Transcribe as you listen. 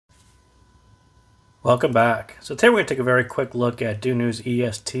Welcome back. So today we're going to take a very quick look at Dunu's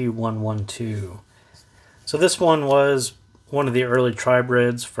EST 112. So this one was one of the early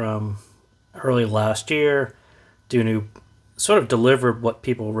tribrids from early last year. Dunu sort of delivered what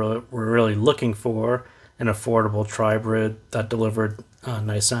people were really looking for, an affordable tribrid that delivered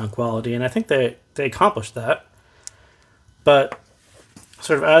nice sound quality, and I think they accomplished that. But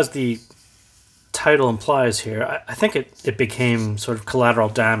sort of as the title implies here, I think it became sort of collateral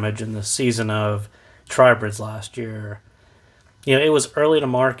damage in the season of tribrids last year. You know, it was early to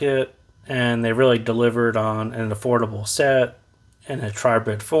market, and they really delivered on an affordable set in a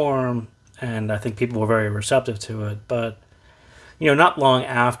tribrid form, and I think people were very receptive to it. But, you know, not long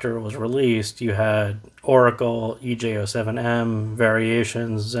after it was released, you had Oracle, EJ07M,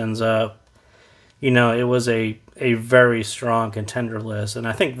 Variations, Ends Up. You know, it was a very strong contender list, and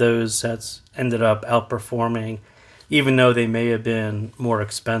I think those sets ended up outperforming, even though they may have been more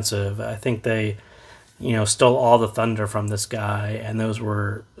expensive. I think they, you know, stole all the thunder from this guy, and those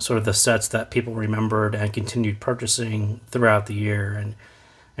were sort of the sets that people remembered and continued purchasing throughout the year.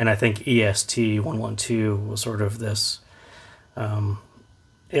 And I think EST 112 was sort of this.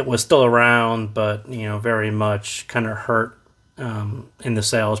 It was still around, but you know, very much kind of hurt in the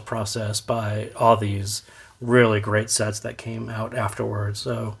sales process by all these really great sets that came out afterwards.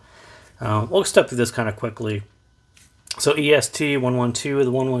 So we'll step through this kind of quickly. So EST 112,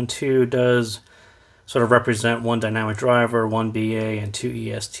 the 112 does sort of represent one dynamic driver, one BA, and two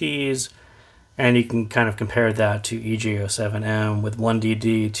ESTs. And you can kind of compare that to EJ07M with one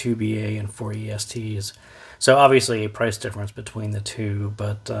DD, two BA, and four ESTs. So obviously a price difference between the two,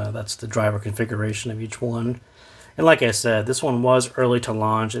 but that's the driver configuration of each one. And like I said, this one was early to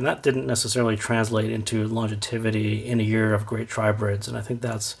launch, and that didn't necessarily translate into longevity in a year of great tribrids. And I think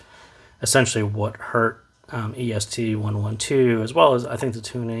that's essentially what hurt EST 112, as well as I think the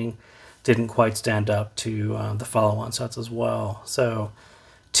tuning didn't quite stand up to the follow-on sets as well. So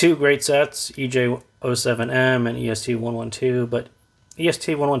two great sets, EJ07M and EST 112, but EST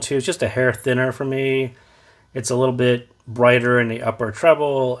 112 is just a hair thinner for me. It's a little bit brighter in the upper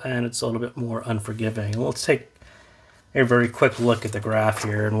treble, and it's a little bit more unforgiving. And let's take a very quick look at the graph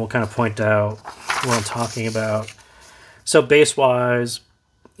here, and we'll kind of point out what I'm talking about. So bass-wise,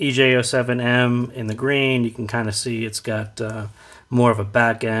 EJ07M in the green, you can kind of see it's got more of a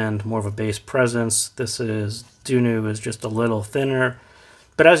back end, more of a bass presence. This is Dunu is just a little thinner,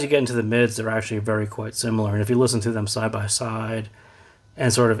 but as you get into the mids, they're actually very quite similar. And if you listen to them side by side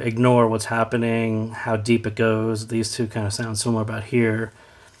and sort of ignore what's happening, how deep it goes, these two kind of sound similar about here.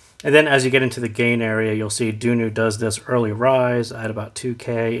 And then as you get into the gain area, you'll see Dunu does this early rise at about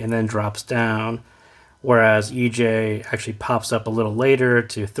 2K and then drops down, whereas EJ actually pops up a little later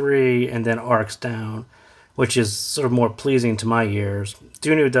to 3 and then arcs down, which is sort of more pleasing to my ears.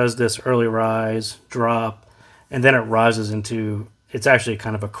 Dunu does this early rise, drop, and then it rises into, it's actually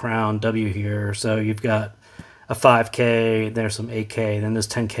kind of a crown W here. So you've got a 5K, there's some 8K, then this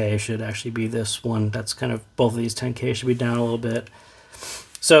 10K should actually be this one. That's kind of, both of these 10K should be down a little bit.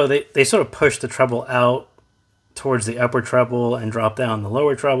 So they sort of push the treble out towards the upper treble and drop down the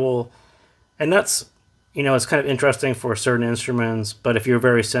lower treble. And that's, you know, it's kind of interesting for certain instruments, but if you're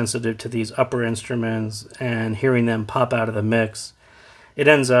very sensitive to these upper instruments and hearing them pop out of the mix, it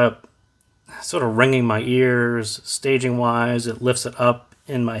ends up sort of ringing my ears staging wise. It lifts it up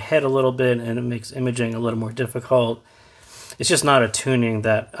in my head a little bit, and it makes imaging a little more difficult. It's just not a tuning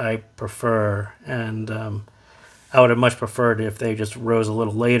that I prefer, and I would have much preferred if they just rose a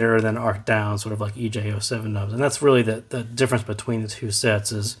little later, then arced down, sort of like EJ07 does. And that's really the difference between the two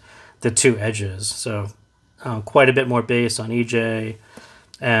sets, is the two edges. So quite a bit more bass on EJ,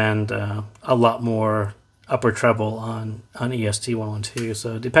 and a lot more upper treble on EST 112.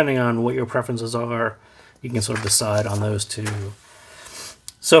 So depending on what your preferences are, you can sort of decide on those two.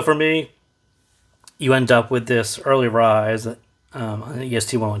 So for me, you end up with this early rise on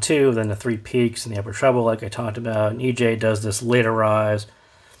EST 112, then the 3 peaks in the upper treble like I talked about, and EJ does this later rise,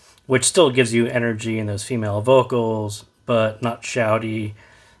 which still gives you energy in those female vocals, but not shouty.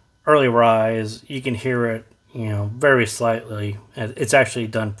 Early rise, you can hear it, you know, very slightly. It's actually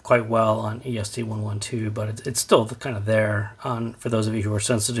done quite well on EST 112, but it's still kind of there for those of you who are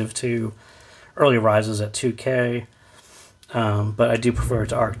sensitive to early rises at 2K. But I do prefer it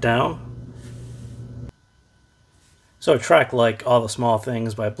to arc down. So a track like All the Small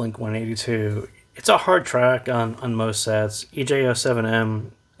Things by Blink-182, it's a hard track on most sets.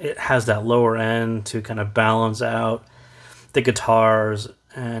 EJ07M, it has that lower end to kind of balance out the guitars,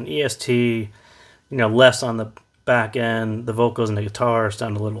 and EST, you know, less on the back end. The vocals and the guitars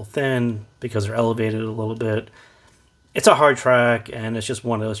sound a little thin because they're elevated a little bit. it's a hard track, and it's just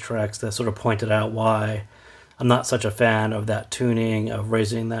one of those tracks that sort of pointed out why I'm not such a fan of that tuning, of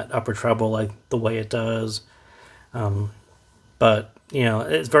raising that upper treble like the way it does. But, you know,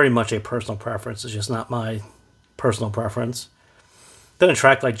 it's very much a personal preference. It's just not my personal preference. Then a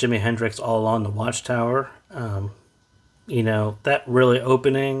track like Jimi Hendrix All Along the Watchtower, you know, that really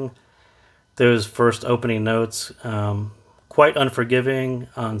opening, those first opening notes, quite unforgiving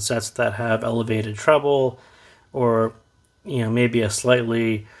on sets that have elevated treble, or, you know, maybe a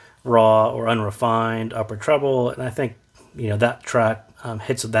slightly raw or unrefined upper treble. And I think, you know, that track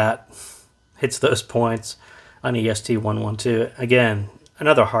hits those points on EST 112. Again,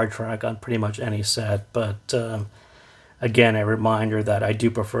 another hard track on pretty much any set, but again, a reminder that I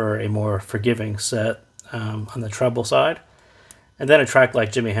do prefer a more forgiving set on the treble side. And then a track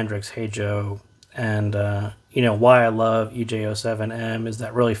like Jimi Hendrix Hey Joe, and you know, why I love EJ07M is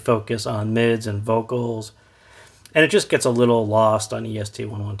that really focus on mids and vocals, and it just gets a little lost on EST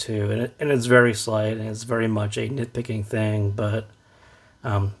 112, and it's very slight, and it's very much a nitpicking thing, but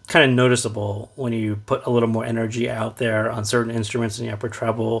kind of noticeable when you put a little more energy out there on certain instruments in the upper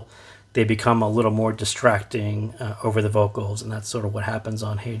treble. They become a little more distracting over the vocals, and that's sort of what happens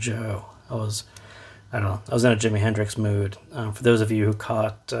on Hey Joe. I don't know, I was in a Jimi Hendrix mood. For those of you who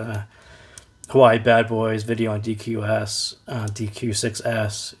caught Hawaii Bad Boys video on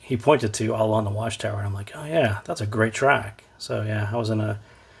DQ6S, he pointed to All Along the Watchtower, and I'm like, oh yeah, that's a great track. So yeah, I was in a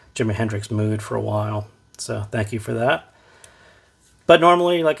Jimi Hendrix mood for a while, so thank you for that. But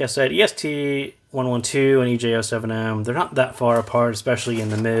normally, like I said, EST 112 and EJ07M, they're not that far apart, especially in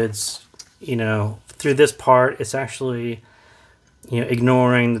the mids. You know, through this part, it's actually, you know,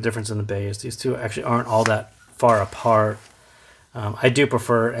 ignoring the difference in the bass. These two actually aren't all that far apart. I do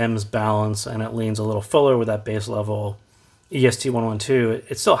prefer M's balance, and it leans a little fuller with that bass level. EST 112,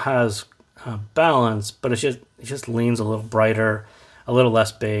 it still has balance, but it just leans a little brighter, a little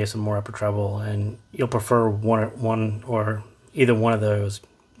less bass and more upper treble, and you'll prefer one or either one of those.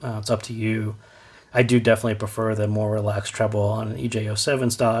 It's up to you. I do definitely prefer the more relaxed treble on an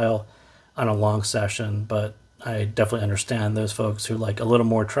EJ07 style on a long session, but I definitely understand those folks who like a little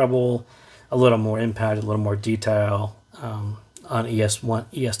more treble, a little more impact, a little more detail on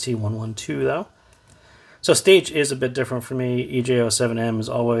EST 112 though. So stage is a bit different for me. EJ07M is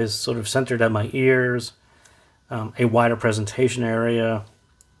always sort of centered at my ears, a wider presentation area.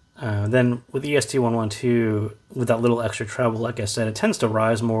 Then with EST 112, with that little extra treble, like I said, it tends to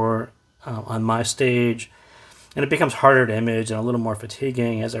rise more on my stage, and it becomes harder to image and a little more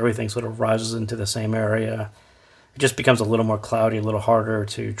fatiguing as everything sort of rises into the same area. It just becomes a little more cloudy, a little harder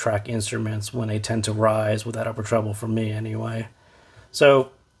to track instruments when they tend to rise with that upper treble for me anyway.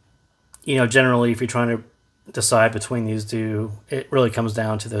 So, you know, generally if you're trying to decide between these two, it really comes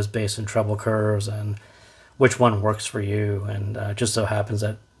down to those bass and treble curves and which one works for you. And just so happens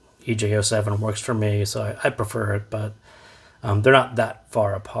that EJ07 works for me, so I prefer it, but they're not that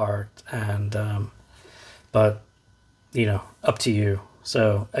far apart, and but you know, up to you.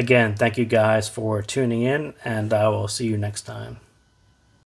 So again, thank you guys for tuning in, and I will see you next time.